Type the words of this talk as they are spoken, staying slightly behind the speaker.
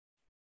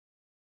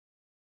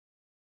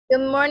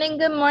Good morning,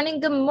 good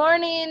morning, good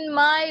morning,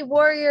 my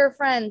warrior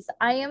friends.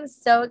 I am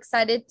so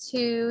excited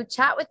to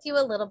chat with you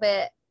a little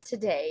bit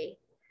today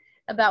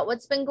about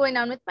what's been going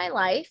on with my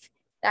life,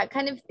 that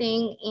kind of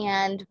thing,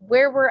 and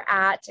where we're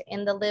at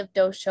in the Live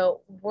Dosha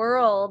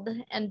world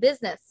and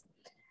business.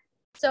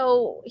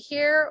 So,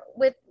 here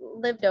with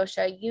Live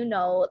Dosha, you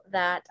know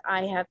that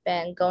I have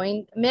been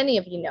going, many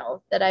of you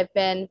know that I've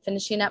been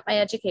finishing up my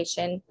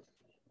education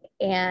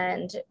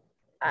and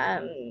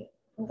um,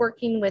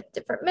 working with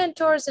different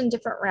mentors and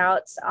different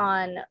routes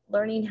on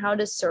learning how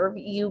to serve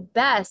you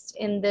best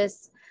in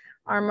this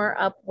armor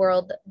up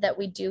world that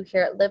we do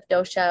here at Live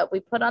Dosha. We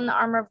put on the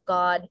armor of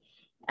God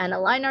and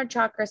align our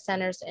chakra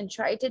centers and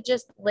try to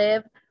just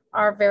live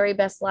our very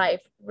best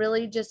life,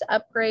 really just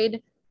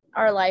upgrade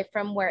our life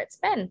from where it's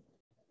been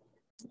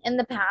in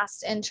the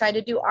past and try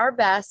to do our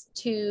best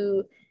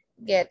to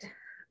get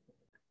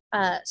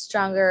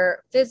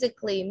stronger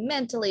physically,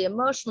 mentally,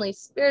 emotionally,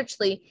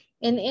 spiritually,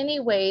 in any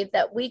way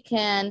that we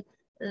can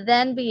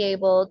then be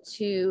able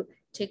to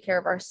take care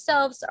of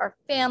ourselves, our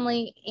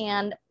family,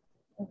 and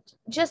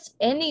just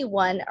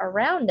anyone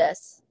around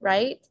us,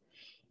 right?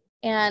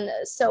 And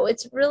so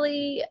it's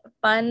really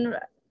fun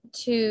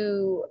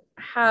to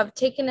have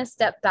taken a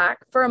step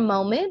back for a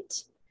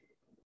moment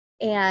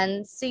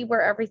and see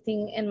where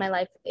everything in my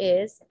life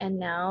is. And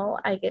now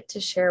I get to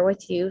share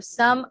with you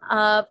some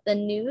of the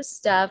new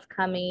stuff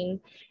coming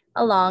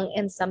along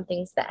and some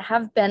things that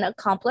have been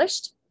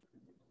accomplished.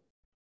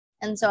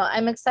 And so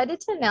I'm excited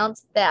to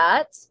announce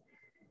that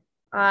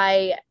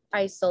I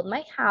sold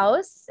my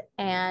house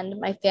and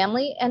my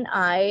family and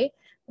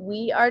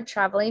we are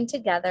traveling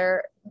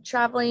together,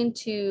 traveling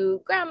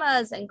to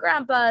grandmas and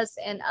grandpas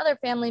and other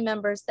family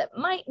members that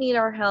might need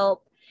our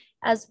help,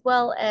 as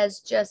well as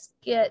just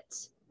get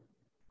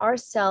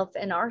ourself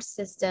and our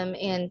system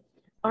and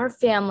our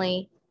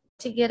family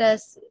to get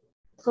us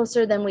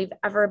closer than we've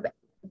ever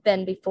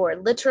been before,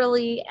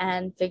 literally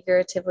and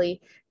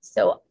figuratively.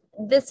 So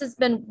this has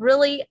been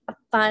really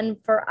fun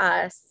for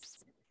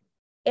us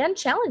and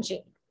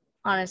challenging,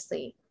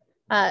 honestly.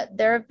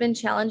 There have been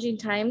challenging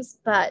times,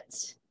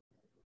 but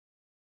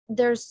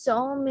there's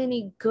so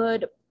many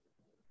good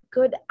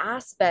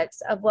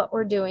aspects of what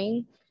we're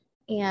doing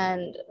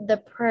and the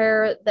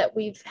prayer that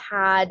we've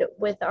had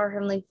with our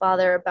Heavenly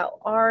Father about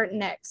our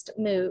next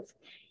move,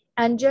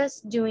 and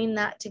just doing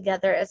that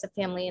together as a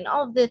family, and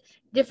all of the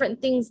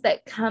different things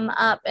that come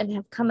up and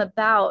have come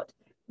about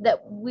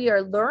that we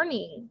are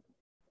learning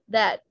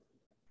that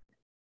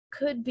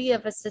could be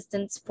of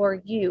assistance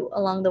for you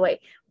along the way,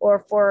 or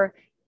for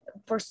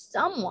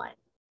someone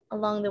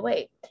along the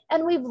way.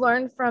 And we've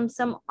learned from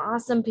some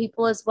awesome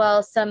people as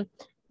well, some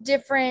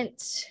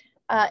different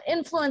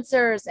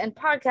influencers and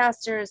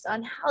podcasters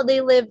on how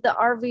they live the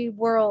RV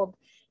world,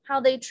 how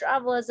they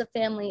travel as a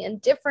family,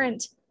 and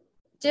different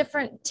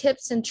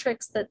tips and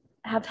tricks that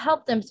have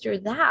helped them through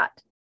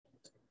that.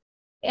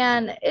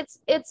 And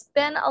it's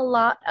been a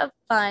lot of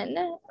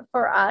fun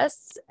for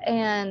us.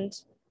 And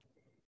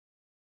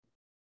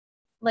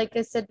like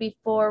I said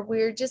before,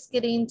 we're just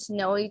getting to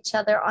know each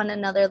other on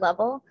another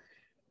level.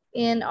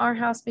 In our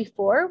house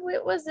before,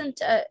 it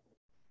wasn't a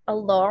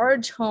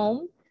large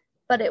home,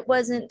 but it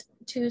wasn't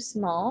too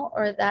small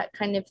or that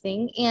kind of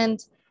thing.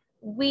 And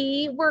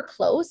we were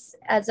close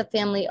as a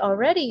family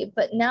already,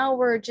 but now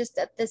we're just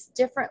at this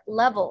different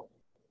level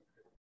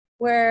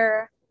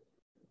where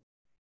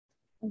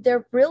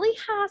there really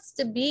has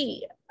to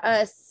be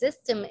a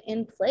system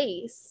in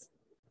place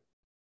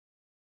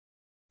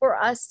for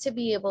us to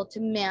be able to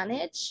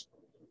manage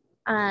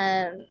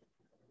um,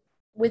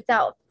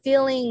 without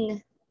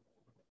feeling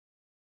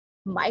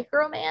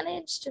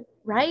micromanaged,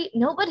 right?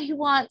 Nobody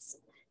wants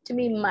to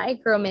be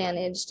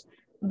micromanaged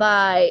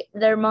by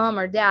their mom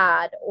or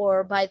dad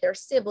or by their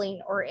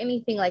sibling or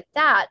anything like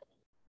that.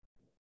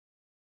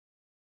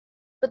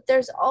 But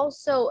there's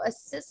also a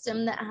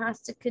system that has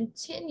to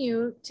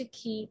continue to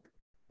keep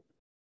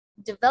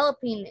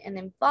developing and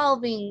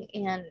evolving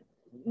and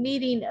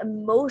meeting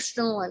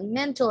emotional and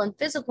mental and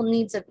physical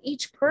needs of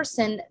each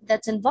person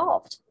that's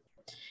involved.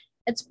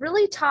 It's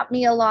really taught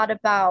me a lot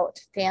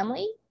about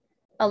family,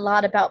 a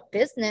lot about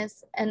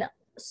business, and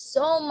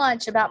so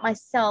much about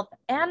myself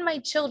and my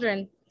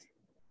children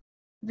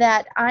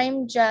that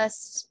I'm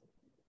just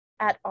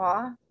at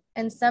awe.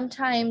 And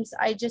sometimes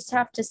I just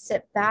have to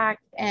sit back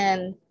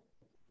and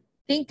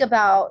think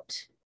about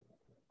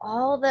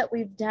all that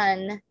we've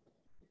done,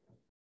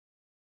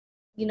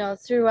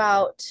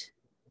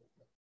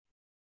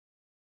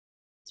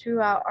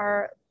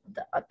 throughout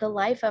the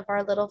life of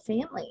our little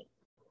family,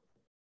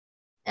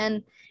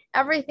 and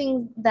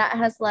everything that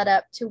has led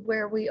up to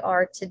where we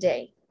are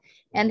today,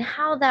 and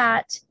how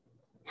that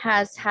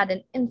has had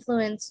an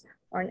influence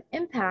or an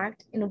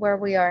impact in where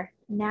we are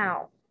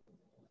now.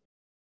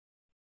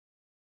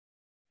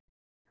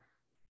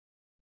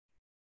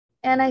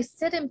 And I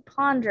sit and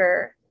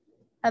ponder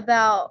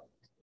about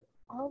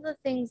all the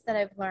things that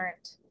I've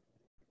learned,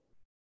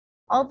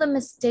 all the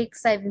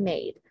mistakes I've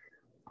made,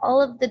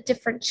 all of the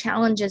different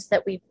challenges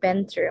that we've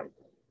been through.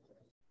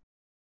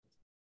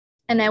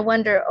 And I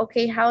wonder,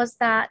 okay, how has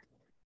that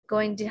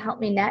going to help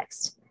me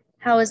next?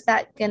 How is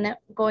that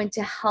going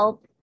to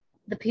help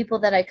the people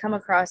that I come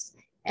across?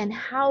 And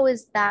how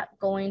is that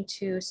going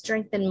to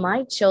strengthen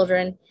my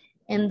children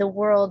in the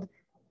world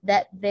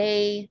that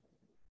they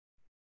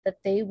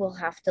will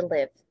have to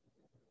live?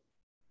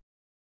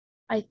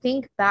 I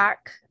think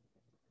back,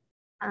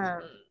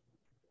 um,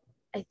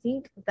 I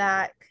think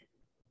back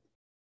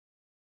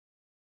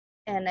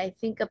and I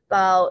think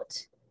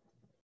about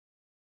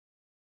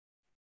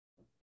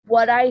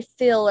what I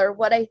feel or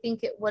what I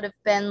think it would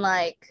have been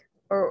like,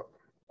 or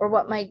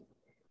what my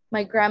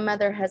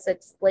grandmother has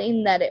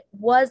explained that it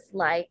was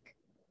like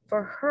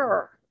for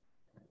her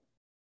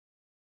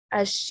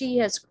as she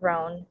has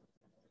grown.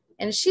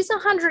 And she's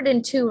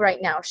 102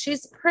 right now.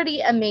 She's pretty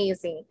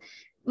amazing.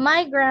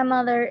 My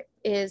grandmother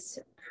is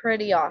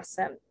pretty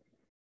awesome.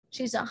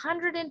 She's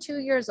 102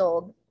 years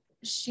old.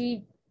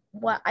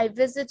 I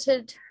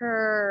visited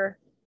her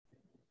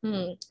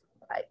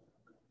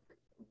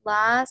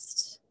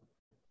last,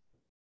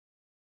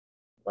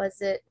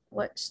 was it,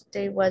 what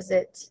day was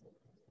it?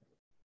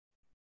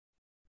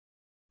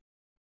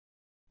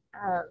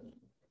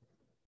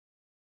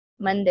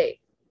 Monday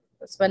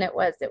was when it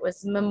was. It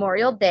was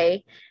Memorial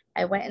Day.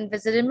 I went and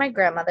visited my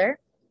grandmother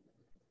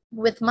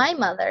with my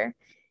mother,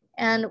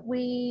 and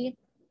we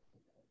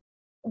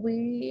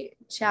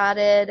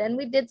chatted and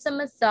we did some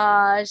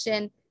massage,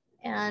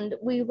 and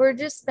we were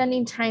just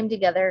spending time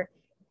together.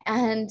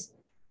 And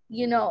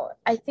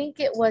I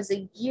think it was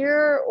a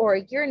year or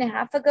a year and a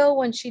half ago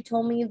when she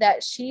told me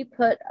that she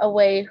put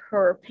away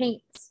her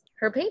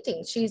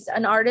paintings. She's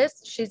an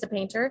artist, she's a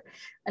painter,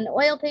 an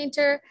oil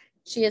painter.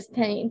 She has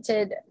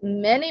painted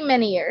many,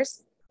 many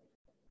years.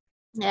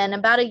 And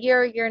about a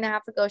year and a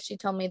half ago, she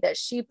told me that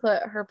she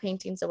put her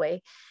paintings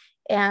away.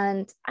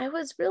 And I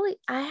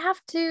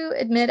have to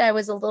admit, I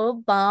was a little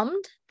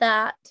bummed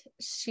that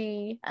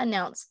she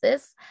announced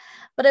this,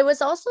 but I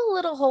was also a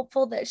little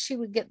hopeful that she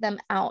would get them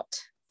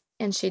out.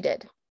 And she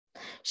did.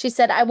 She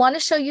said, I want to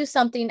show you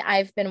something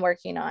I've been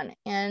working on.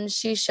 And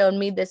she showed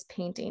me this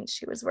painting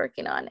she was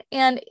working on.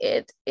 And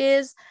it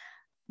is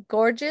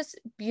gorgeous,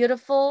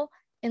 beautiful,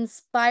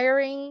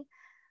 inspiring.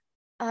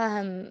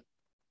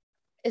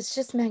 It's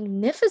just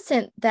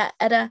magnificent that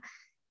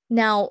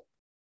now,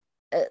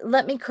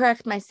 let me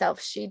correct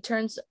myself. She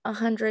turns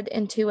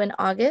 102 in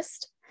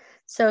August.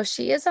 So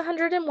she is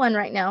 101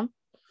 right now.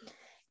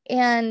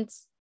 And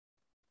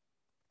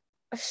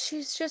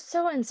she's just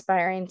so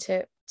inspiring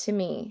to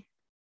me.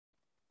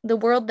 The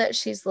world that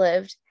she's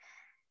lived,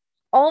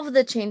 all of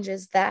the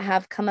changes that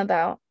have come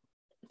about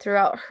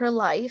throughout her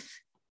life.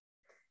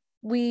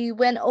 We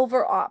went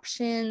over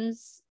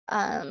options,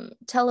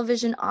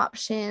 television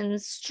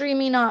options,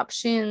 streaming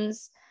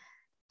options,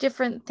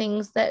 different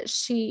things that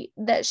she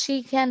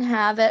can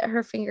have at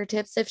her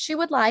fingertips if she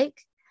would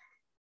like.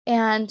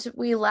 And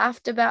we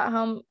laughed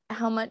about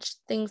how much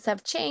things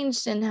have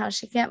changed and how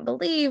she can't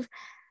believe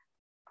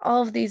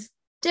all of these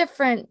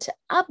different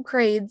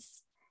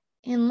upgrades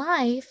in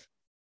life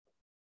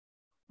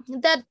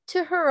that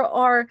to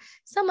her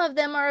some of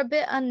them are a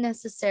bit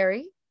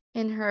unnecessary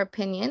in her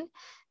opinion,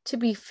 to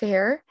be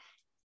fair.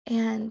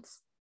 And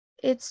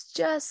it's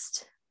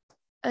just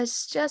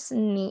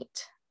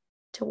neat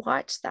to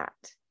watch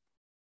that,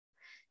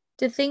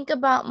 to think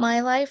about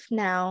my life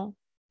now,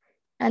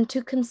 and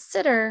to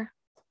consider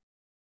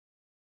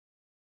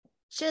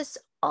just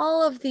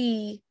all of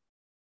the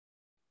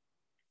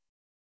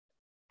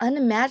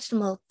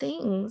unimaginable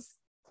things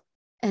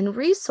and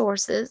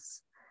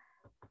resources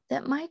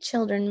that my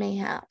children may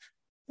have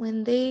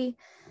when they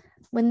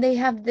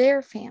have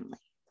their family.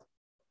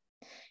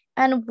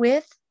 And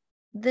with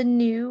the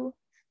new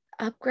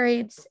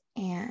upgrades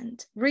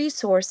and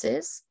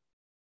resources,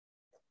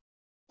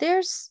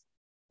 there's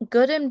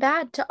good and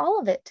bad to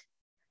all of it.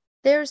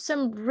 There's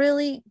some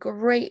really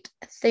great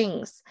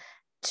things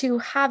to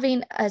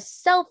having a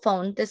cell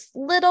phone, this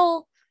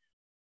little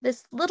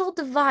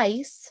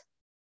device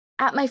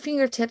at my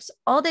fingertips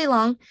all day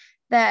long,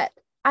 that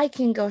I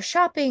can go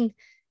shopping,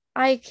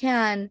 I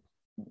can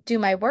do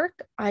my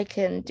work, I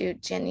can do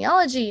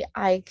genealogy,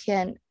 I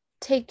can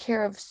take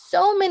care of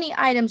so many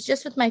items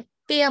just with my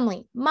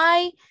family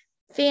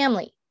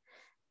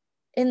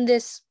in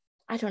this,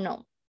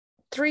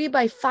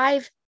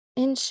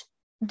 3x5-inch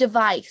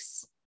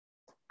device.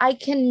 I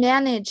can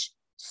manage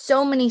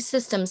so many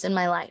systems in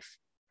my life.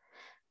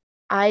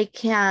 I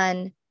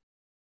can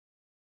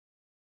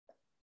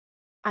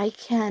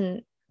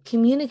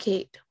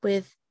communicate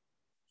with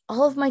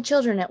all of my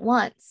children at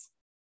once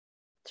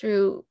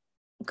through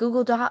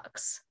Google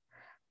Docs.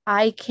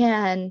 I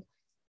can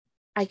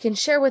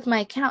share with my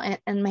accountant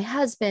and my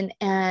husband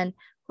and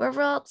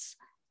whoever else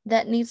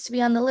that needs to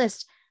be on the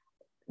list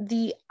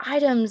the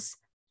items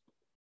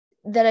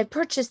that I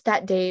purchased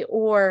that day,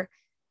 or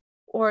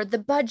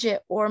the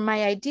budget, or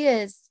my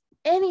ideas,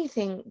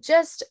 anything,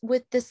 just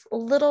with this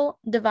little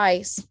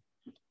device.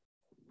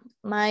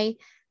 My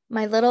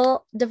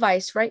little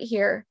device right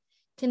here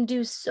can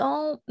do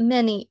so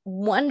many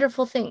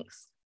wonderful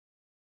things.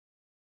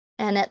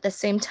 And at the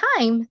same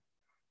time,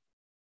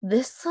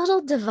 this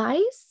little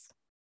device,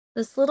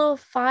 this little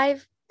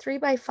 5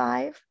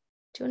 3x5,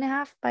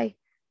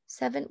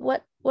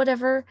 2.5x7,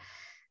 whatever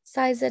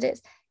size it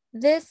is.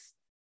 This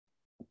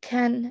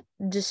can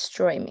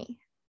destroy me.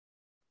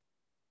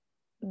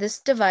 This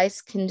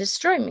device can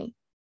destroy me.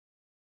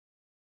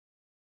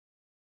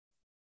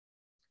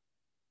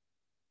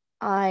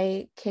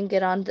 I can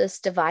get on this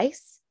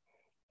device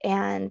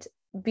and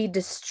be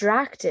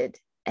distracted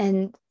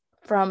and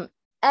from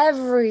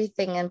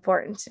everything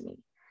important to me,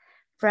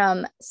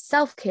 from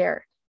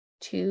self-care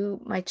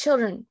to my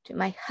children, to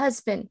my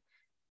husband,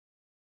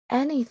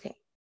 anything.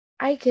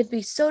 I could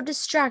be so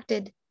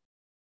distracted,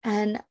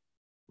 and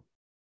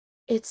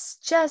it's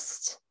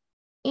just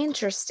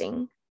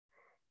interesting.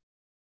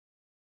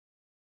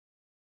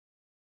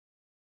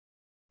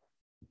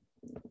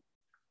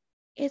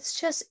 It's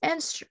just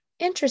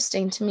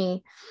interesting to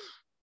me.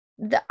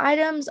 The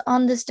items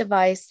on this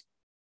device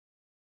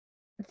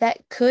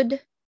that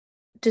could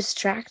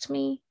distract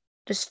me,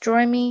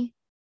 destroy me,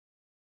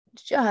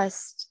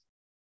 just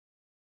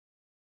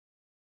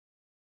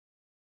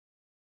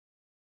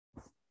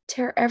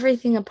tear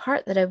everything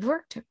apart that I've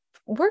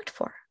worked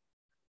for.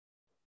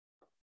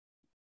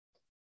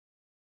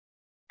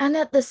 And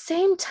at the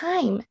same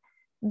time,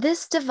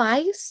 this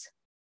device,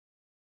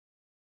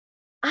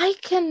 I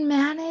can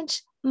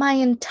manage my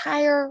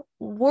entire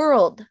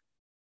world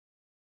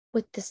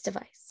with this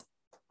device.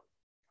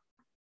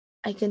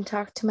 I can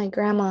talk to my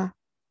grandma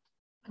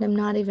when I'm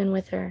not even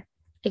with her.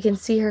 I can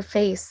see her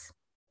face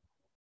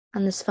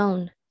on this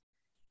phone,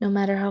 no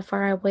matter how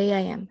far away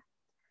I am.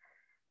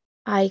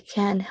 I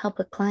can help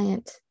a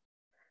client.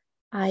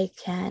 I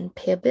can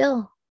pay a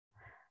bill.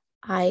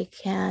 I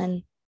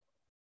can,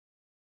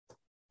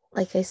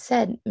 like I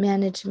said,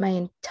 manage my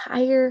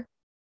entire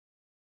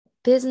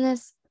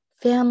business,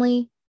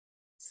 family,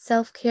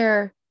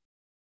 self-care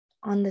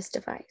on this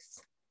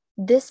device.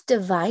 This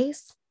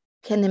device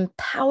can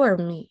empower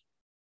me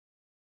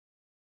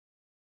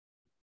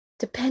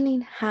depending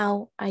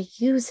how I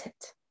use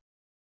it.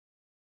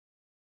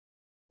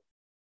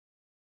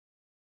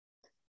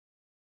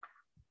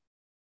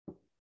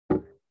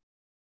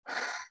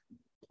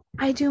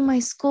 I do my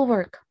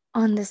schoolwork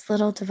on this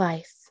little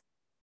device.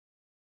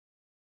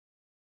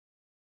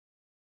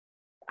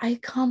 I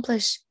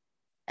accomplish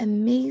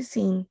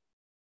amazing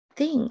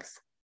things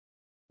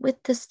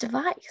with this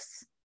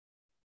device.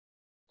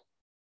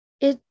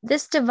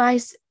 This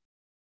device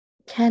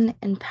can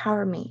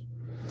empower me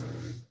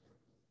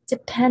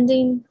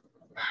depending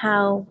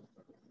how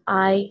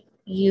I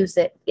use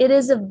it. It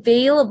is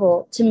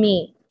available to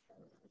me.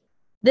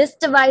 This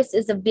device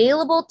is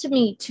available to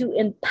me to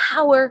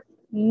empower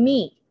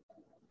me,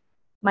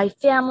 my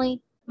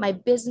family, my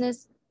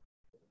business,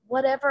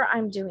 whatever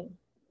I'm doing.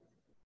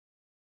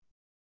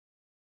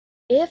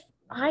 If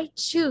I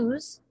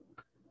choose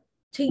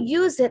to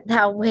use it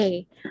that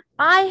way,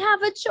 I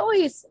have a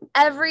choice.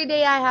 Every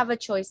day I have a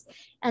choice.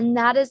 And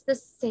that is the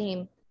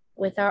same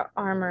with our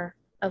armor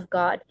of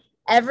God.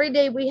 Every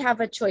day we have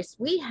a choice.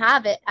 We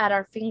have it at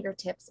our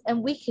fingertips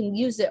and we can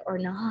use it or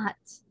not.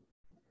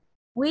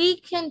 We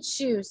can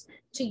choose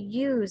to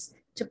use,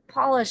 to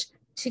polish,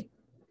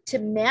 to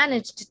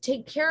manage, to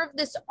take care of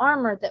this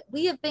armor that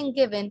we have been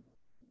given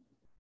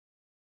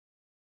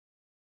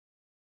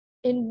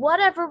in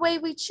whatever way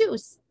we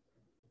choose.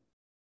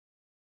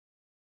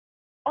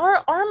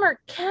 Our armor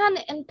can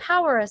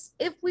empower us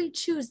if we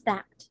choose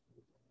that.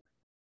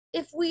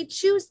 If we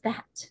choose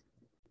that.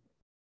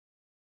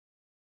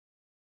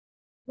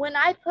 When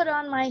I put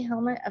on my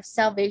helmet of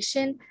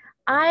salvation,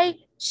 I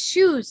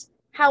choose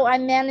how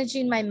I'm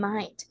managing my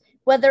mind,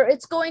 whether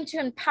it's going to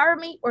empower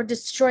me or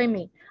destroy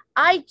me.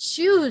 I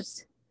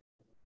choose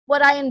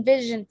what I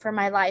envision for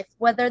my life,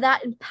 whether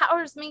that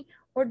empowers me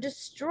or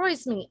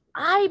destroys me.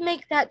 I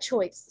make that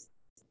choice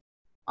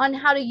on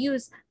how to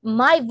use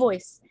my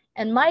voice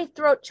and my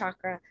throat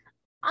chakra.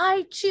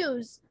 I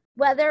choose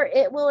whether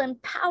it will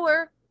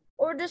empower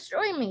or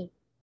destroy me.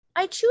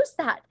 I choose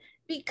that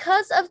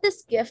because of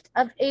this gift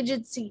of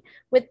agency.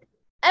 With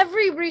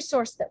every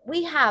resource that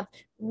we have,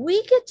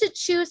 we get to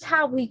choose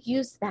how we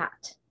use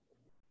that.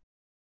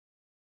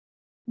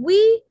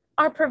 We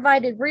are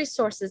provided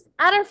resources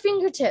at our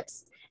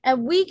fingertips,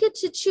 and we get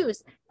to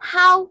choose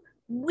how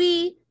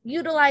we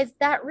utilize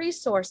that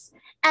resource.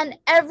 And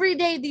every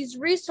day these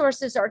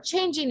resources are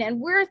changing, and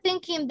we're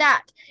thinking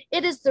that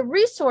it is the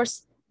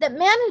resource that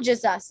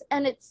manages us,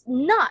 and it's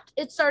not.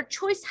 It's our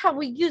choice how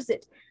we use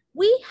it.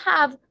 We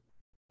have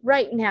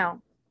right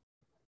now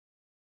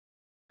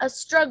a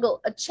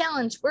struggle, a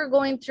challenge. We're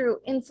going through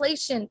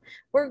inflation.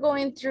 We're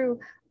going through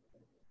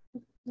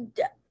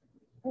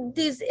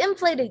these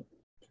inflated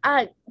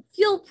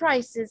fuel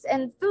prices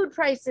and food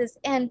prices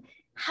and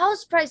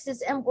house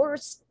prices, and we're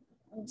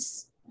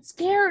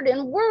scared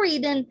and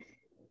worried,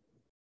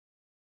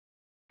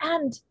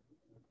 and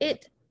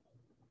it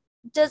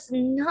does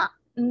not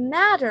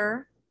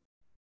matter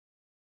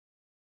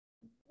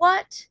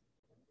what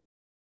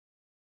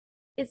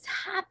is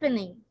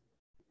happening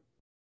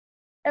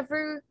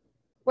everywhere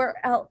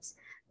else,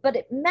 but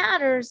it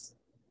matters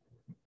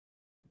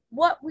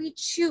what we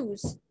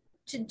choose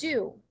to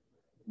do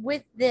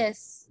with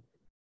this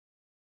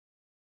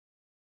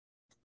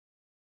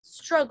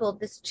struggle,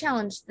 this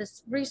challenge,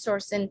 this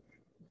resource, and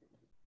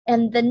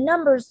the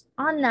numbers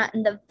on that,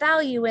 and the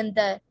value, and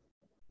the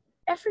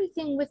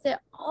everything with it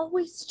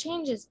always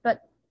changes,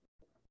 but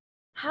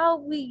how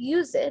we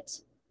use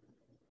it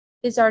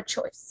is our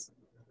choice.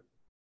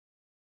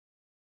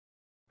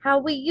 How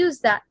we use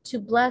that to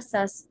bless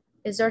us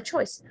is our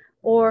choice,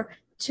 or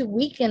to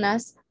weaken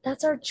us,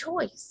 that's our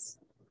choice.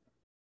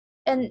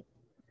 And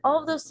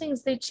all of those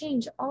things, they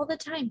change all the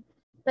time,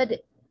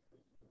 but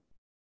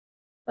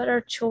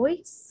our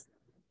choice,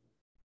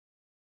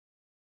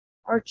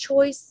 our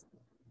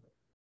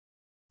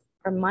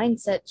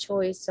mindset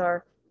choice,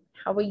 or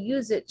how we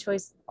use it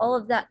choice, all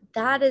of that,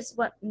 that is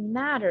what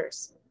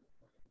matters.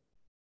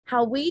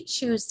 How we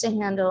choose to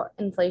handle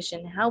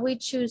inflation, how we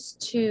choose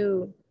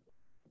to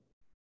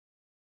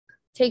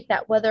take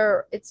that,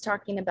 whether it's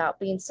talking about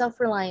being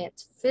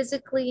self-reliant,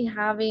 physically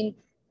having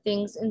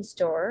things in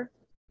store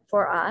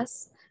for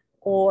us,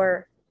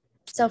 or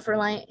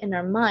self-reliant in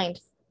our mind,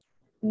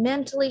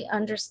 mentally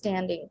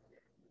understanding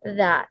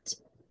that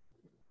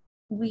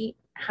we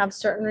have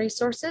certain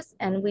resources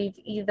and we've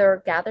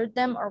either gathered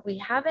them or we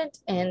haven't,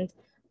 and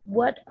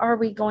what are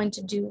we going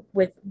to do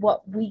with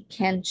what we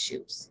can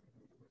choose?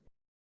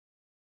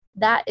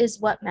 That is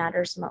what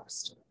matters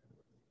most.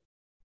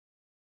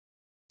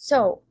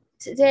 So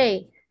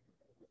today,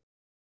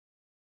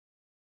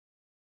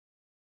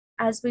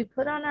 as we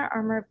put on our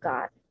armor of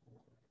God,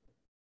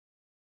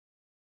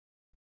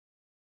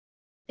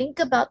 think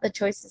about the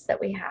choices that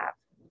we have.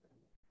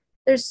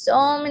 There's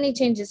so many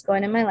changes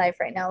going in my life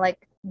right now,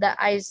 like that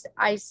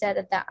I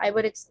said that I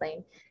would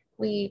explain.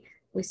 We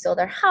sold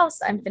our house.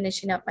 I'm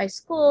finishing up my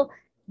school.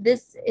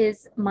 This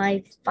is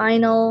my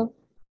final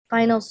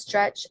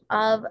stretch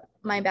of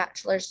my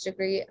bachelor's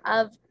degree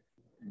of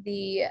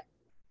the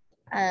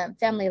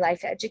family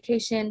life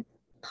education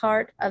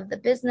part of the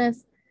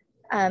business.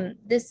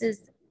 This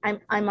is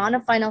I'm on a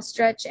final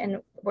stretch,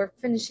 and we're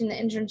finishing the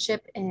internship,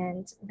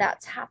 and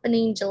that's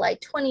happening July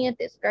 20th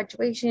is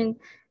graduation.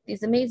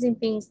 These amazing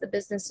things, the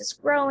business is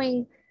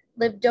growing.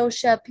 Live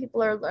dosha,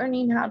 people are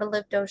learning how to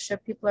live dosha,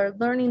 people are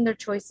learning their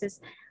choices.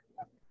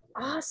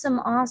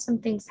 Awesome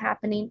things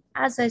happening.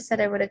 As I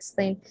said, I would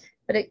explain,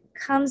 but it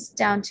comes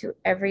down to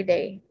every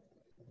day,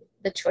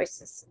 the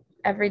choices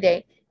every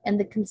day, and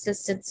the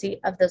consistency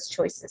of those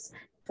choices.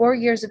 4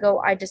 years ago,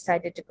 I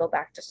decided to go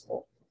back to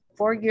school.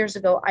 4 years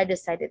ago, I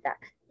decided that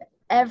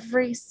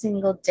every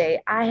single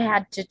day I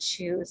had to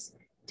choose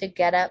to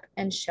get up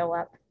and show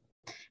up.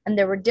 And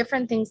there were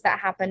different things that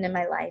happened in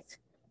my life.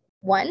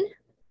 One,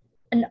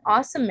 an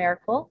awesome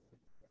miracle.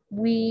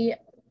 We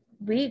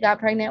got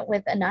pregnant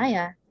with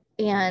Anaya,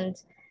 and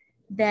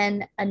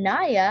then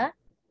Anaya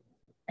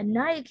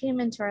came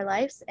into our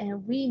lives,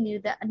 and we knew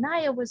that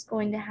Anaya was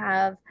going to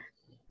have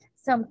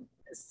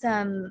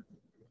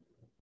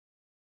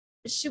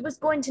she was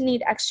going to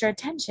need extra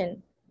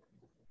attention,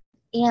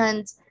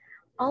 and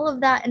all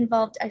of that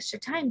involved extra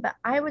time. But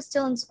I was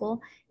still in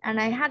school, and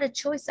I had a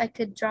choice. I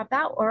could drop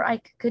out or I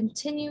could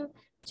continue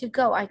to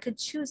go. I could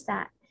choose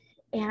that.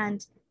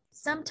 And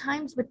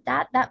sometimes with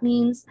that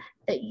means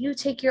that you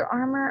take your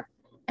armor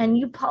and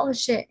you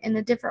polish it in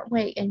a different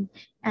way,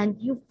 and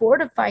you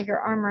fortify your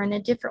armor in a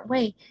different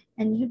way,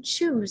 and you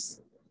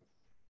choose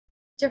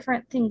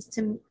different things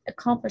to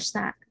accomplish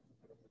that.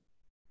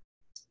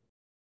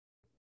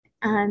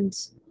 And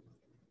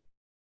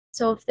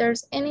so if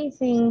there's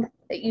anything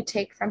that you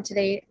take from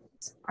today's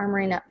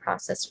armoring up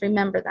process,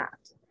 remember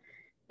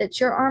that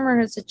your armor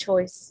is a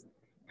choice.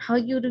 How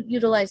you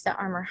utilize that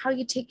armor, how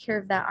you take care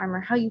of that armor,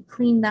 how you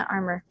clean that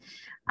armor.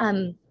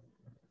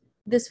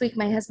 This week,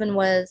 my husband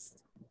was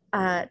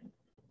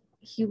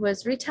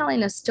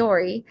retelling a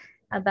story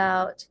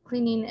about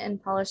cleaning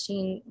and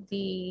polishing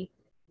the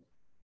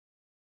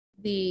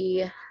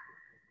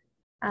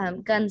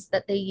guns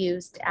that they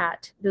used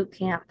at boot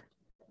camp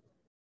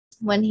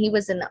when he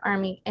was in the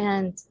Army,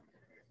 and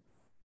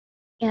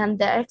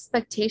the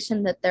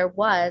expectation that there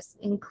was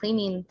in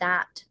cleaning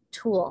that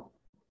tool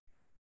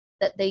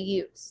that they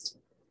used.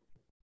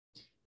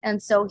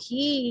 And so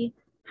he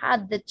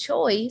had the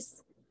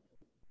choice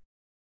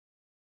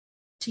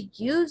to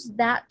use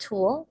that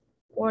tool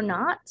or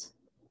not.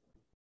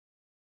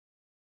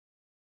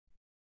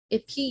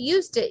 If he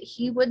used it,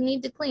 he would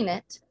need to clean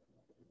it.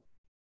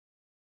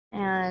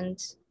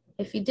 And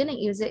if he didn't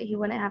use it, he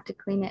wouldn't have to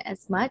clean it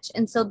as much.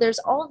 And so there's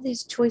all of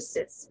these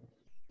choices.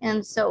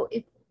 And so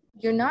if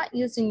you're not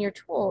using your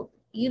tool,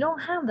 you don't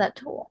have that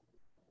tool,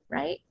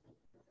 right?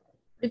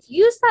 If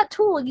you use that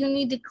tool, you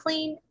need to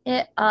clean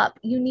it up.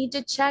 You need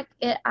to check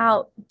it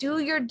out. Do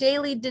your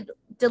daily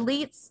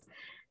deletes,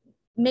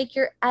 make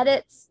your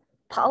edits,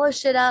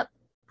 polish it up,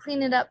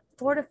 clean it up,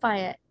 fortify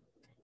it.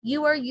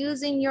 You are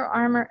using your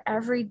armor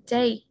every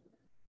day.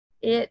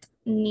 It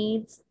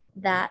needs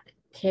that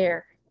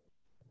care.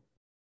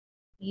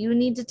 You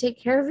need to take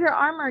care of your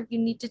armor. You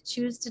need to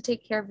choose to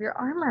take care of your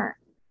armor.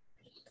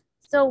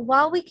 So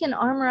while we can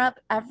armor up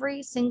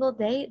every single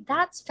day,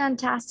 that's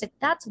fantastic.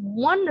 That's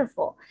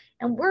wonderful.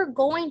 And we're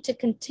going to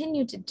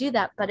continue to do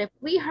that. But if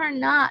we are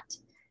not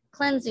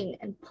cleansing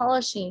and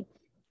polishing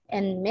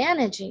and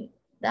managing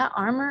that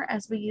armor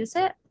as we use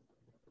it,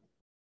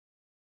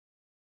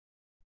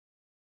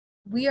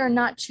 we are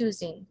not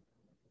choosing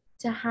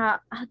to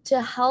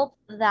help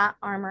that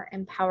armor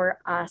empower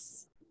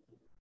us.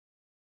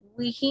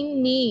 We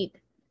need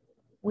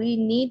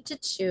to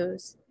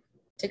choose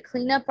to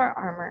clean up our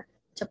armor,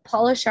 to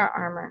polish our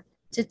armor,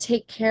 to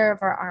take care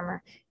of our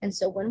armor. And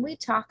so when we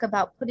talk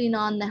about putting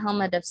on the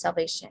helmet of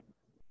salvation,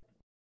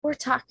 we're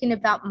talking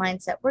about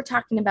mindset, we're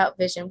talking about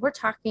vision, we're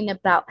talking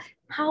about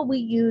how we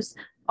use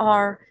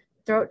our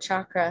throat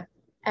chakra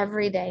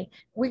every day.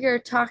 We are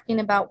talking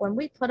about when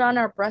we put on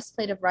our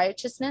breastplate of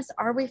righteousness,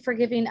 are we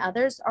forgiving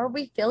others? Are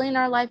we filling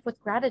our life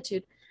with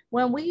gratitude?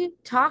 When we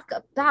talk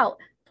about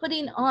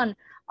putting on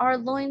our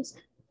loins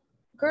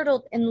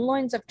girdled in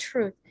loins of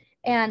truth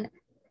and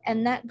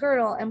that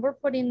girdle, and we're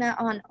putting that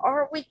on,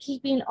 are we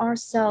keeping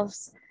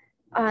ourselves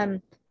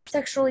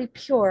sexually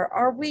pure?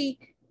 Are we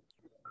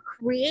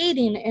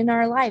creating in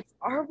our life?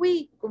 Are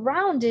we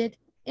grounded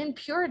in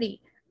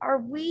purity? Are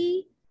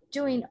we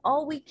doing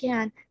all we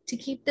can to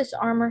keep this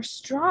armor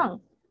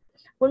strong?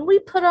 When we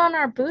put on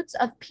our boots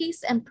of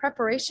peace and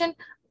preparation,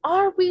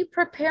 are we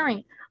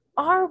preparing?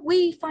 Are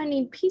we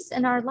finding peace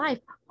in our life?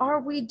 Are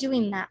we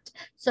doing that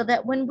so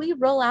that when we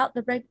roll out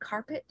the red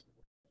carpet,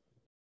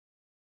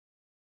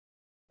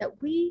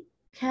 that we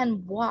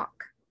can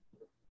walk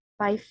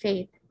by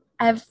faith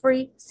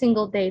every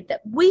single day,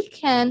 that we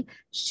can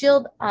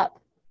shield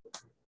up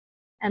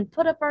and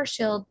put up our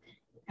shield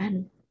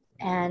and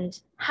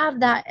have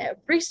that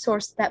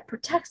resource that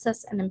protects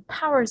us and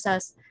empowers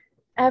us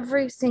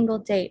every single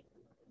day?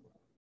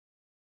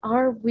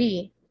 Are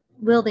we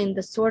wielding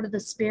the sword of the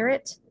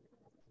Spirit?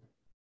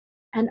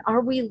 And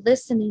are we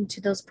listening to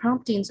those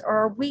promptings? Or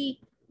are we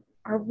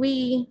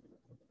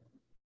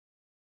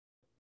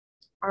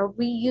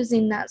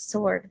using that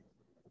sword?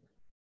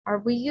 Are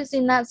we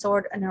using that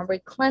sword, and are we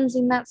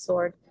cleansing that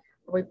sword?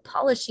 Are we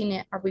polishing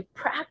it? Are we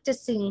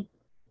practicing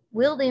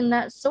wielding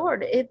that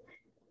sword?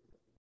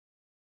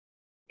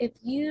 If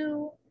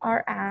you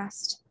are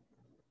asked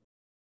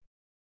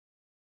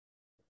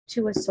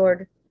to a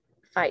sword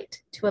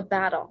fight, to a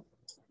battle,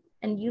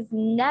 and you've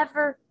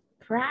never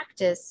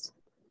practiced,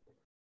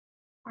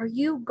 are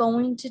you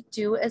going to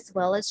do as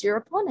well as your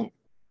opponent?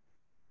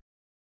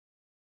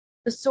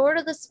 The sword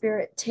of the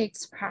Spirit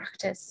takes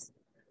practice.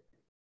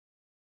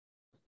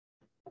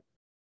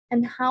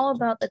 And how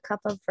about the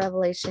cup of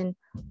revelation?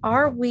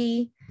 Are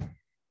we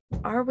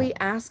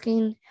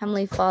asking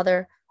Heavenly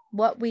Father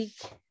what we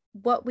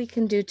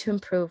can do to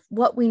improve,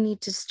 what we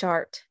need to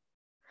start,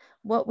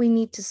 what we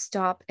need to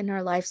stop in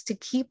our lives to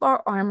keep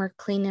our armor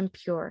clean and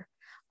pure?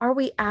 Are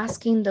we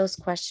asking those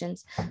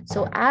questions?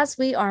 So as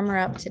we armor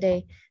up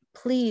today,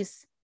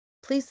 please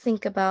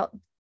think about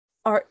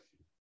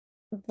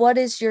what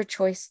is your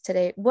choice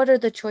today? What are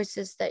the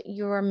choices that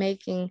you are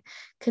making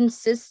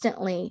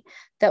consistently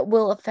that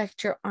will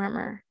affect your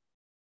armor?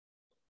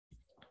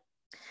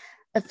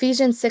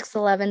 Ephesians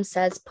 6:11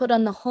 says, "Put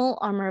on the whole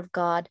armor of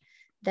God,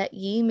 that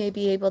ye may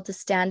be able to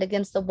stand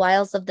against the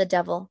wiles of the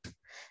devil."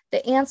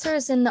 The answer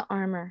is in the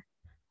armor.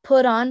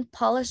 Put on,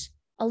 polish,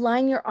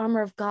 align your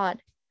armor of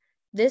God.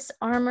 This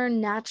armor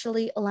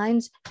naturally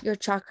aligns your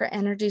chakra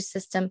energy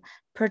system,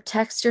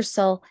 protects your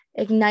soul,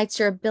 ignites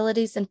your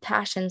abilities and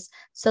passions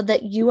so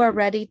that you are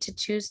ready to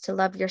choose to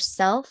love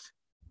yourself,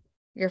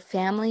 your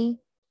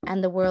family,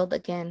 and the world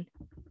again.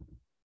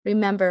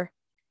 Remember,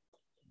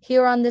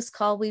 here on this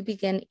call, we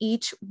begin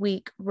each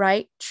week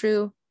right,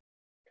 true,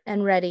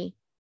 and ready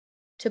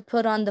to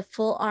put on the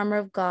full armor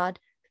of God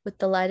with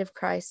the light of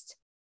Christ.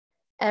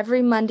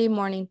 Every Monday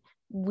morning,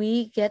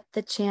 we get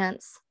the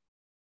chance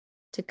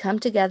to come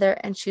together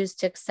and choose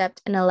to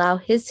accept and allow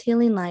His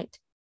healing light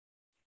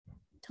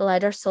to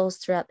light our souls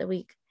throughout the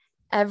week.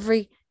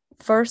 Every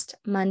first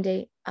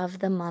Monday of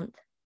the month,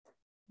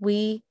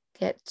 we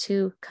get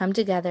to come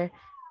together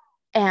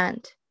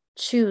and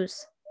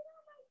choose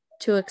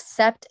to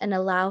accept and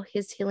allow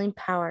His healing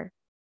power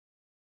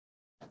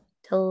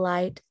to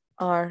light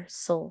our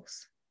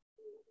souls.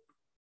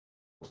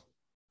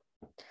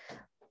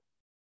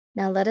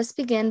 Now let us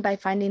begin by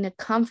finding a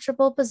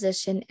comfortable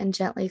position and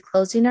gently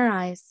closing our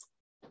eyes.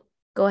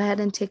 Go ahead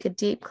and take a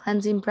deep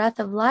cleansing breath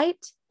of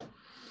light.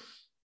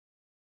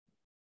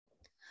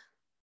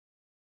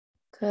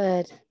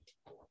 Good.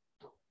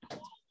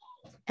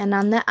 And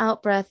on the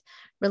out breath,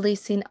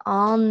 releasing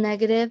all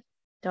negative,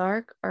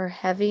 dark, or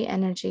heavy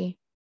energy.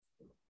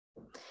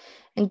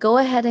 And go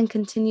ahead and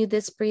continue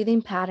this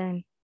breathing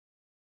pattern.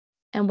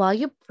 And while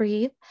you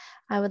breathe,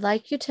 I would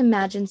like you to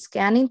imagine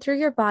scanning through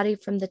your body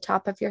from the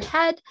top of your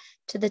head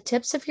to the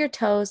tips of your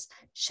toes,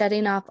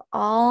 shutting off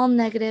all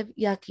negative,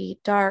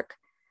 yucky, dark,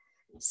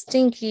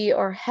 stinky,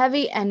 or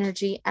heavy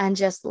energy and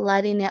just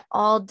letting it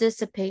all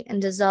dissipate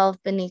and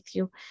dissolve beneath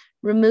you,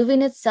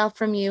 removing itself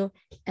from you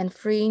and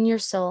freeing your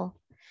soul.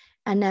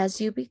 And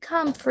as you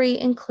become free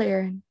and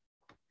clear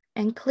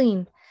and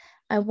clean,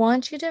 I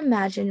want you to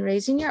imagine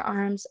raising your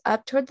arms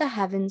up toward the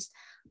heavens,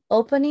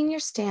 opening your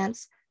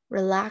stance,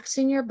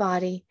 relaxing your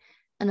body,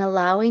 and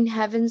allowing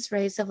heaven's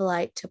rays of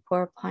light to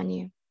pour upon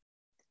you.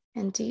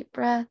 And deep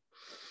breath.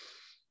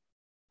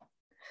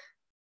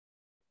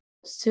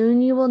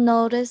 Soon you will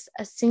notice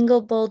a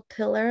single bold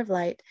pillar of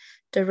light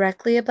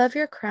directly above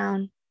your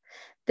crown.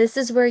 This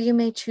is where you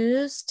may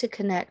choose to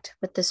connect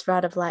with this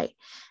rod of light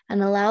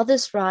and allow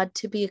this rod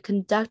to be a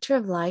conductor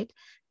of light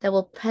that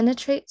will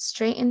penetrate,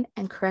 straighten,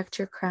 and correct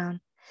your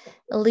crown,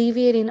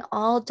 alleviating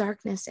all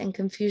darkness and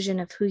confusion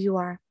of who you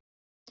are.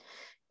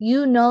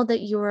 You know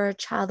that you are a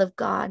child of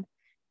God.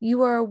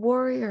 You are a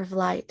warrior of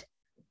light.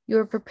 You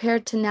are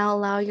prepared to now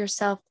allow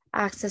yourself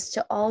access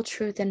to all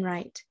truth and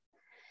right.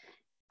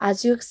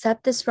 As you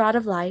accept this rod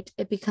of light,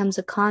 it becomes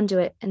a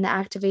conduit in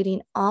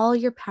activating all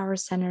your power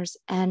centers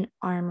and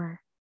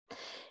armor,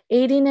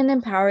 aiding and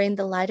empowering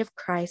the light of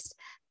Christ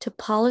to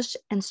polish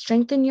and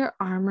strengthen your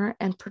armor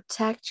and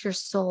protect your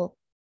soul.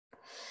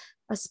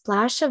 A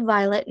splash of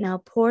violet now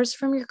pours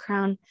from your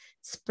crown,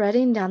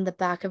 spreading down the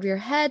back of your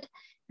head,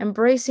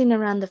 embracing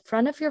around the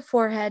front of your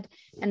forehead,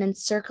 and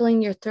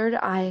encircling your third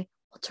eye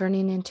while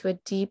turning into a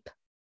deep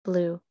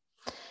blue.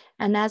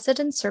 And as it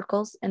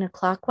encircles in a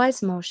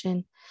clockwise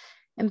motion,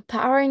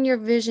 empowering your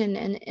vision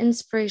and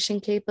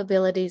inspiration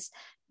capabilities,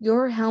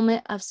 your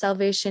helmet of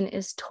salvation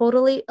is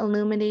totally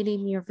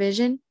illuminating your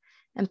vision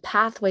and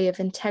pathway of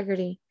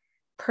integrity,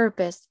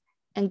 purpose,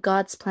 and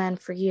God's plan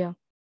for you.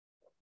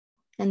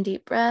 And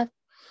deep breath.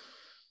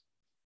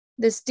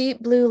 This deep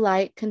blue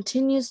light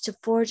continues to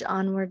forge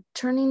onward,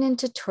 turning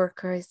into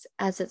turquoise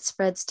as it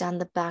spreads down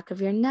the back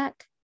of your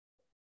neck,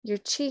 your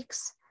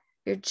cheeks,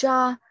 your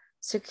jaw,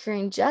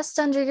 securing just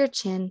under your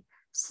chin,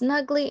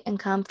 snugly and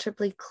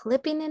comfortably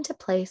clipping into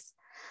place,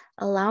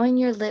 allowing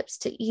your lips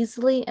to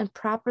easily and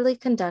properly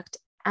conduct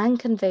and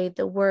convey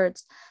the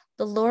words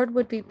the Lord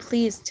would be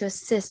pleased to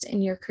assist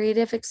in your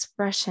creative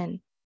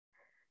expression.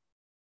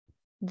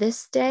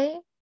 This day,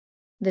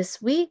 this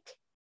week,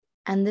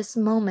 and this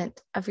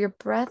moment of your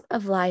breath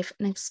of life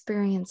and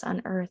experience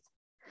on earth.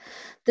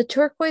 The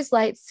turquoise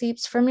light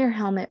seeps from your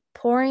helmet,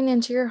 pouring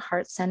into your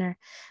heart center,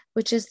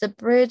 which is the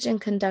bridge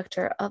and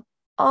conductor of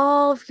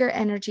all of your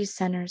energy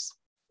centers.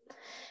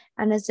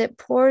 And as it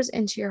pours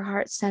into your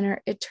heart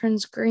center, it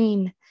turns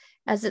green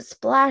as it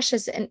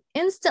splashes and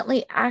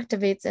instantly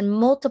activates and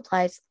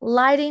multiplies,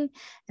 lighting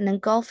and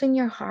engulfing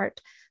your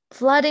heart,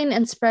 flooding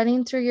and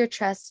spreading through your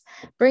chest,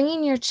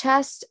 bringing your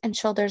chest and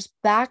shoulders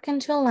back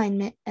into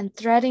alignment and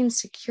threading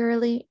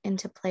securely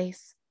into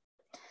place,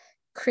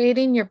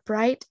 creating your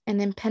bright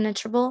and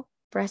impenetrable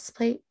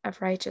breastplate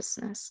of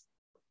righteousness.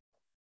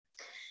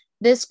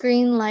 This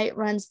green light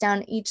runs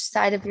down each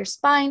side of your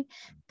spine,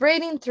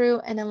 braiding through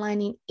and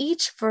aligning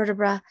each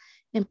vertebra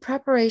in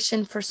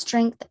preparation for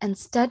strength and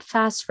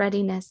steadfast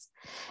readiness.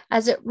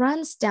 As it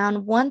runs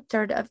down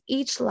 1/3 of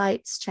each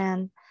light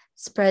strand,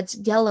 spreads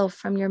yellow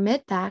from your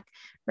mid-back,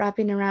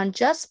 wrapping around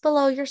just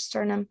below your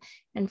sternum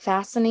and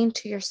fastening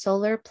to your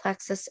solar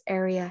plexus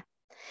area.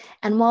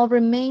 And while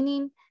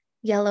remaining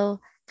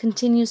yellow,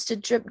 continues to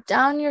drip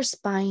down your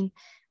spine,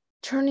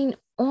 turning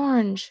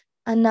orange.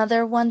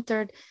 Another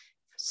 1/3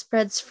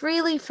 spreads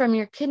freely from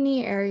your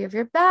kidney area of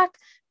your back,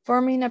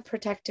 forming a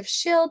protective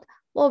shield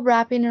while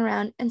wrapping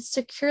around and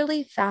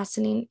securely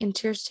fastening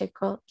into your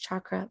sacral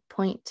chakra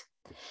point.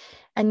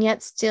 And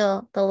yet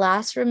still, the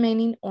last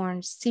remaining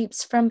orange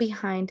seeps from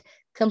behind,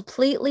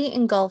 completely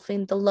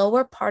engulfing the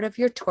lower part of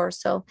your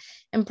torso,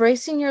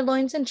 embracing your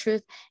loins in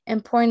truth,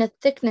 and pouring a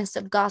thickness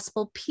of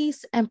gospel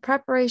peace and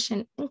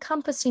preparation,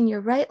 encompassing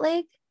your right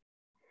leg,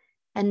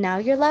 and now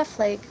your left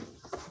leg,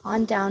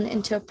 on down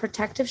into a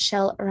protective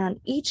shell around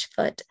each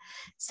foot,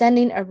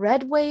 sending a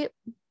red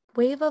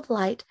wave of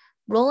light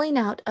rolling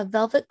out a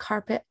velvet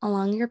carpet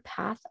along your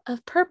path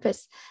of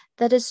purpose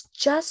that is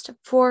just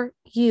for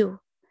you.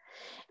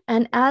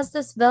 And as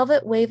this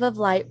velvet wave of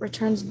light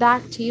returns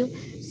back to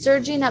you,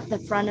 surging up the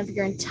front of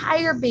your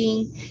entire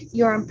being,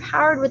 you are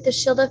empowered with the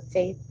shield of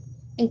faith,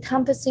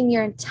 encompassing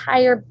your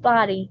entire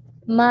body,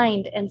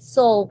 mind, and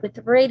soul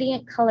with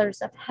radiant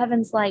colors of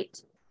heaven's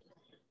light.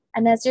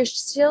 And as your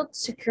shield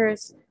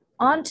secures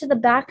onto the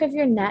back of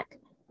your neck,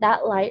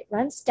 that light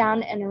runs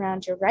down and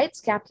around your right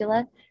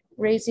scapula,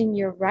 raising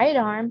your right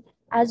arm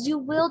as you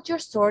wield your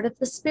sword of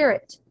the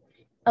Spirit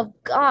of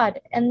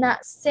God, and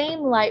that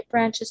same light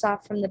branches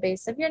off from the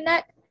base of your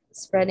neck,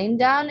 spreading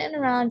down and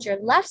around your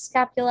left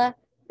scapula,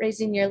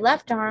 raising your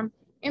left arm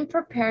in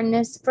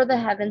preparedness for the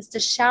heavens to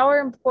shower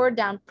and pour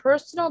down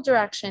personal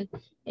direction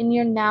in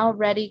your now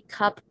ready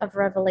cup of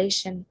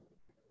revelation.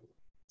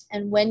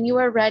 And when you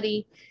are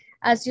ready,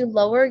 as you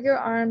lower your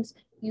arms,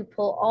 you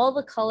pull all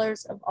the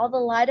colors of all the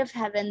light of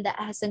heaven that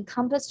has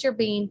encompassed your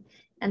being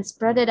and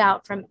spread it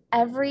out from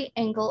every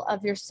angle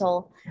of your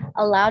soul,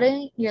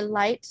 allowing your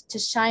light to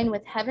shine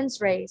with heaven's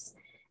rays.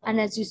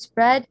 And as you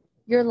spread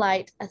your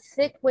light, a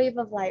thick wave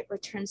of light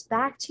returns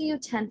back to you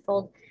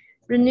tenfold,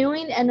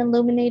 renewing and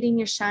illuminating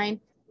your shine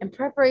in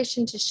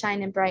preparation to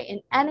shine and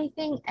brighten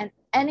anything and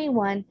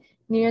anyone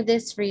near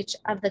this reach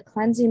of the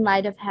cleansing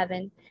light of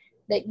heaven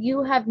that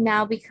you have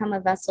now become a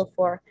vessel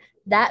for,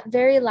 that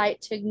very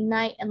light to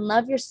ignite and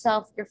love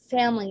yourself, your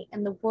family,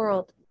 and the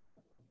world.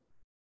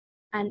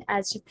 And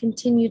as you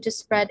continue to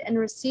spread and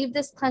receive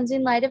this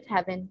cleansing light of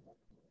heaven,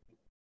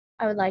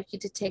 I would like you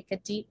to take a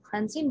deep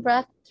cleansing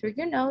breath through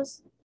your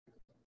nose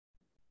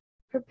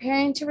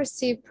preparing to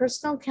receive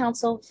personal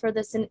counsel for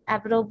this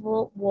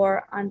inevitable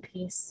war on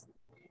peace.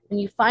 And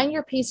you find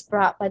your peace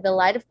brought by the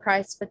light of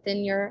Christ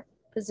within your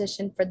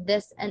position for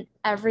this and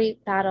every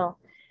battle,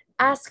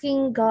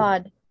 asking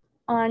God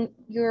on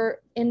your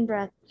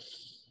in-breath,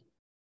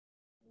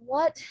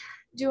 what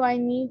do I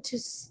need to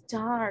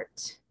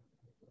start?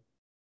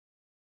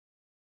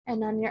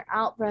 And on your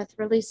out-breath,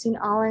 releasing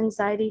all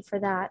anxiety for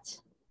that.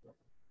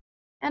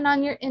 And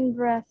on your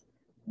in-breath,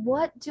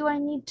 what do I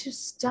need to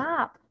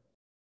stop?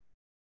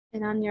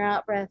 And on your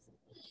out-breath,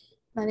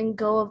 letting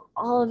go of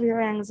all of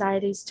your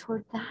anxieties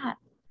toward that.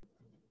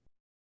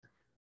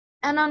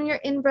 And on your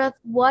in-breath,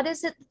 what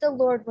is it that the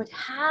Lord would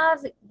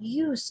have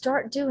you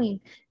start doing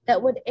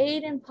that would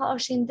aid in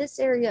polishing this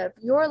area of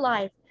your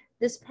life,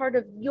 this part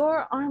of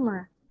your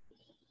armor?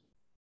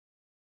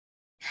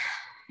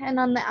 And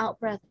on the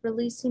out-breath,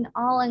 releasing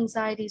all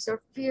anxieties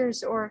or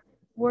fears or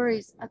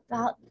worries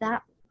about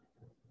that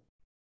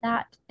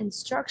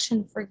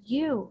instruction for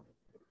you.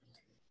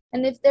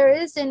 And if there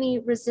is any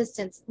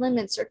resistance,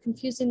 limits, or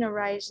confusing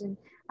arising,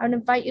 I would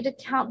invite you to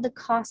count the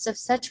cost of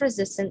such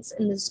resistance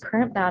in this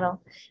current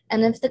battle.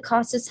 And if the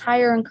cost is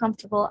high or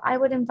uncomfortable, I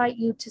would invite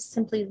you to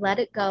simply let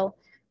it go.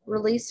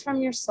 Release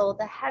from your soul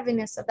the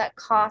heaviness of that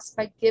cost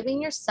by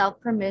giving yourself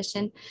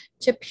permission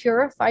to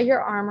purify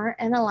your armor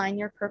and align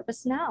your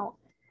purpose now.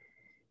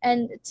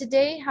 And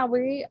today, how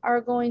we are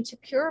going to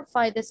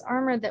purify this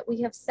armor that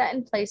we have set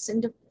in place,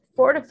 and to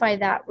fortify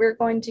that, we're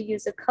going to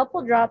use a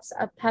couple drops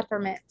of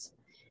peppermint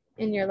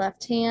in your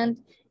left hand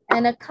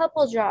and a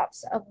couple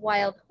drops of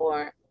wild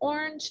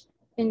orange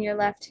in your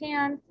left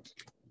hand.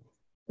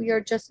 We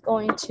are just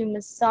going to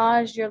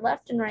massage your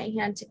left and right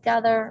hand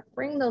together,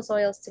 bring those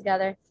oils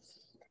together,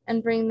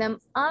 and bring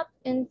them up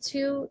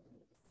into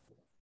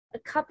a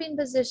cupping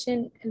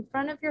position in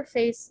front of your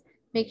face,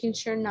 making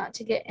sure not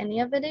to get any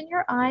of it in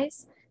your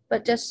eyes,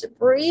 but just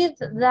breathe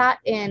that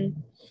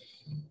in.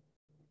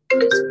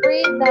 Just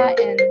breathe that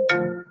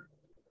in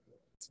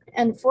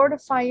and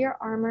fortify your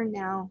armor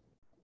now.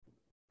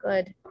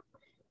 Good.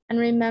 And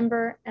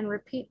remember and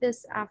repeat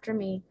this after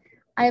me.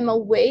 I am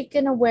awake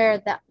and aware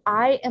that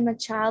I am a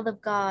child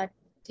of God.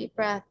 Deep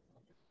breath.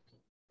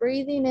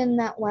 Breathing in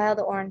that wild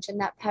orange and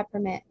that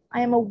peppermint.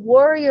 I am a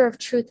warrior of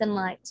truth and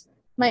light.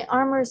 My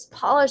armor is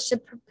polished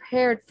and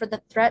prepared for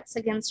the threats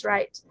against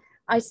right.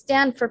 I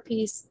stand for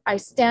peace. I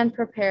stand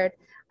prepared.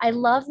 I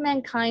love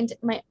mankind.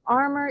 My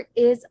armor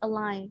is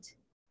aligned.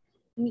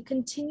 And you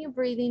continue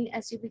breathing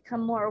as you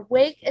become more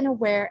awake and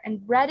aware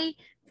and ready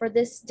for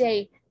this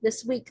day,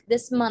 this week,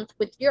 this month,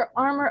 with your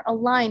armor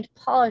aligned,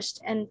 polished,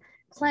 and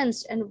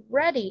cleansed, and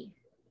ready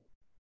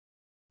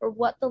for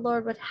what the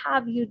Lord would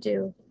have you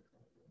do.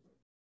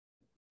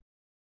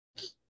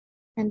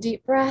 And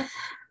deep breath.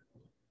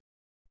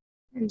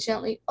 And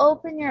gently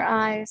open your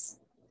eyes.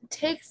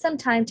 Take some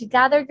time to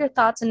gather your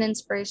thoughts and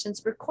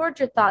inspirations. Record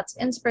your thoughts,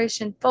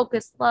 inspiration,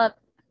 focus, love,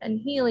 and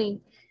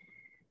healing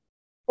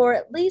for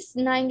at least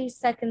 90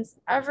 seconds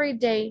every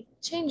day.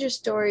 Change your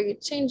story,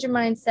 change your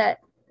mindset,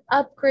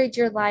 upgrade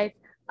your life,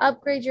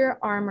 upgrade your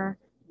armor,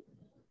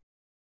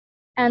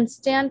 and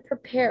stand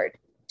prepared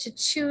to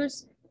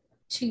choose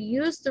to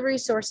use the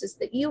resources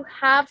that you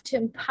have to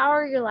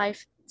empower your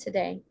life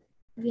today.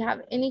 If you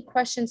have any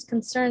questions,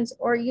 concerns,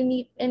 or you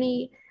need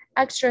any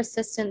extra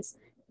assistance,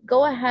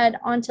 go ahead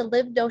onto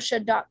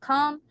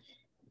livedosha.com,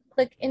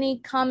 click any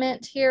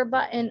comment here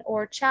button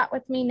or chat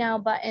with me now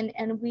button,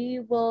 and we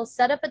will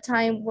set up a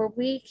time where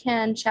we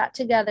can chat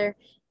together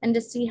and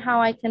to see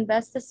how I can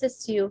best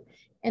assist you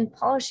in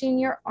polishing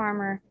your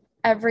armor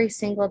every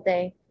single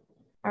day.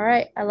 All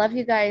right, I love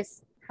you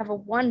guys. Have a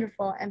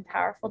wonderful and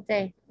powerful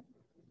day.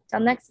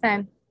 Till next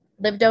time,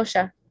 Live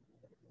Dosha.